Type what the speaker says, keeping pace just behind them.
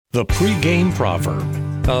The pregame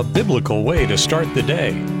proverb, a biblical way to start the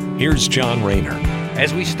day. Here's John Rayner.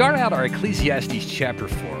 As we start out our Ecclesiastes chapter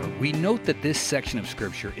 4, we note that this section of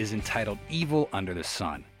Scripture is entitled Evil Under the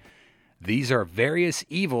Sun. These are various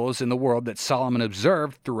evils in the world that Solomon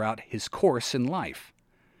observed throughout his course in life.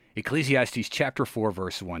 Ecclesiastes chapter 4,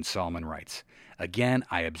 verse 1, Solomon writes, "Again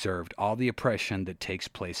I observed all the oppression that takes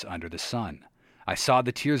place under the sun. I saw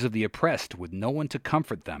the tears of the oppressed with no one to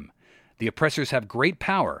comfort them. The oppressors have great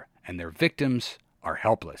power, and their victims are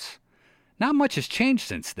helpless." Not much has changed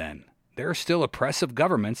since then. There are still oppressive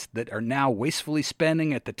governments that are now wastefully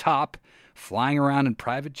spending at the top, flying around in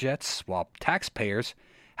private jets, while taxpayers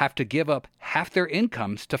have to give up half their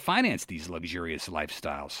incomes to finance these luxurious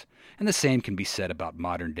lifestyles. And the same can be said about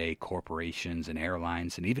modern-day corporations and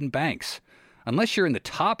airlines and even banks. Unless you're in the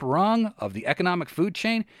top rung of the economic food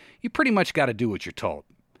chain, you pretty much got to do what you're told.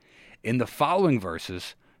 In the following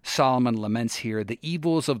verses, Solomon laments here the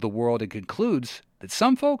evils of the world and concludes that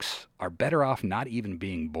some folks are better off not even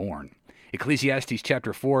being born. Ecclesiastes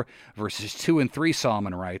chapter 4, verses 2 and 3,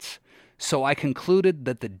 Solomon writes, "So I concluded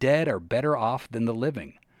that the dead are better off than the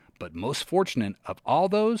living, but most fortunate of all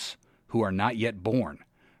those who are not yet born,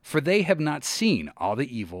 for they have not seen all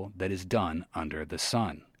the evil that is done under the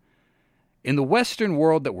sun." In the Western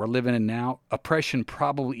world that we're living in now, oppression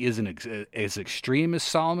probably isn't as extreme as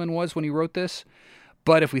Solomon was when he wrote this.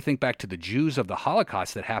 But if we think back to the Jews of the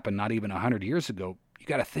Holocaust that happened not even 100 years ago, you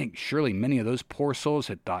got to think surely many of those poor souls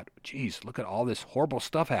had thought, geez, look at all this horrible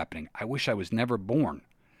stuff happening. I wish I was never born.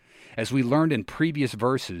 As we learned in previous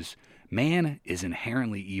verses, man is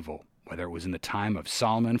inherently evil, whether it was in the time of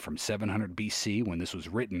Solomon from 700 BC when this was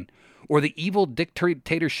written, or the evil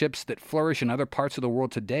dictatorships that flourish in other parts of the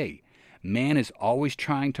world today. Man is always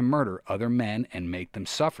trying to murder other men and make them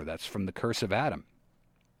suffer. That's from the curse of Adam.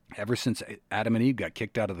 Ever since Adam and Eve got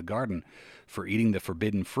kicked out of the garden for eating the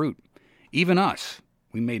forbidden fruit. Even us,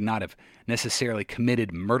 we may not have necessarily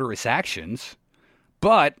committed murderous actions,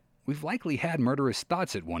 but we've likely had murderous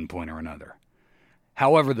thoughts at one point or another.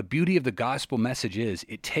 However, the beauty of the gospel message is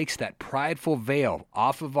it takes that prideful veil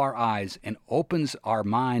off of our eyes and opens our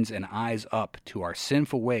minds and eyes up to our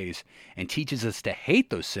sinful ways and teaches us to hate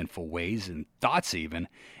those sinful ways and thoughts even,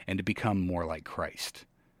 and to become more like Christ,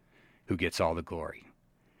 who gets all the glory.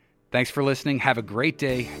 Thanks for listening. Have a great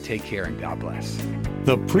day. Take care, and God bless.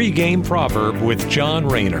 The pregame proverb with John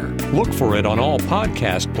Rayner. Look for it on all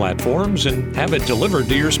podcast platforms and have it delivered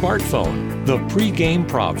to your smartphone. The pregame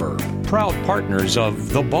proverb. Proud partners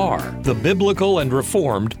of The Bar, the Biblical and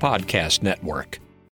Reformed Podcast Network.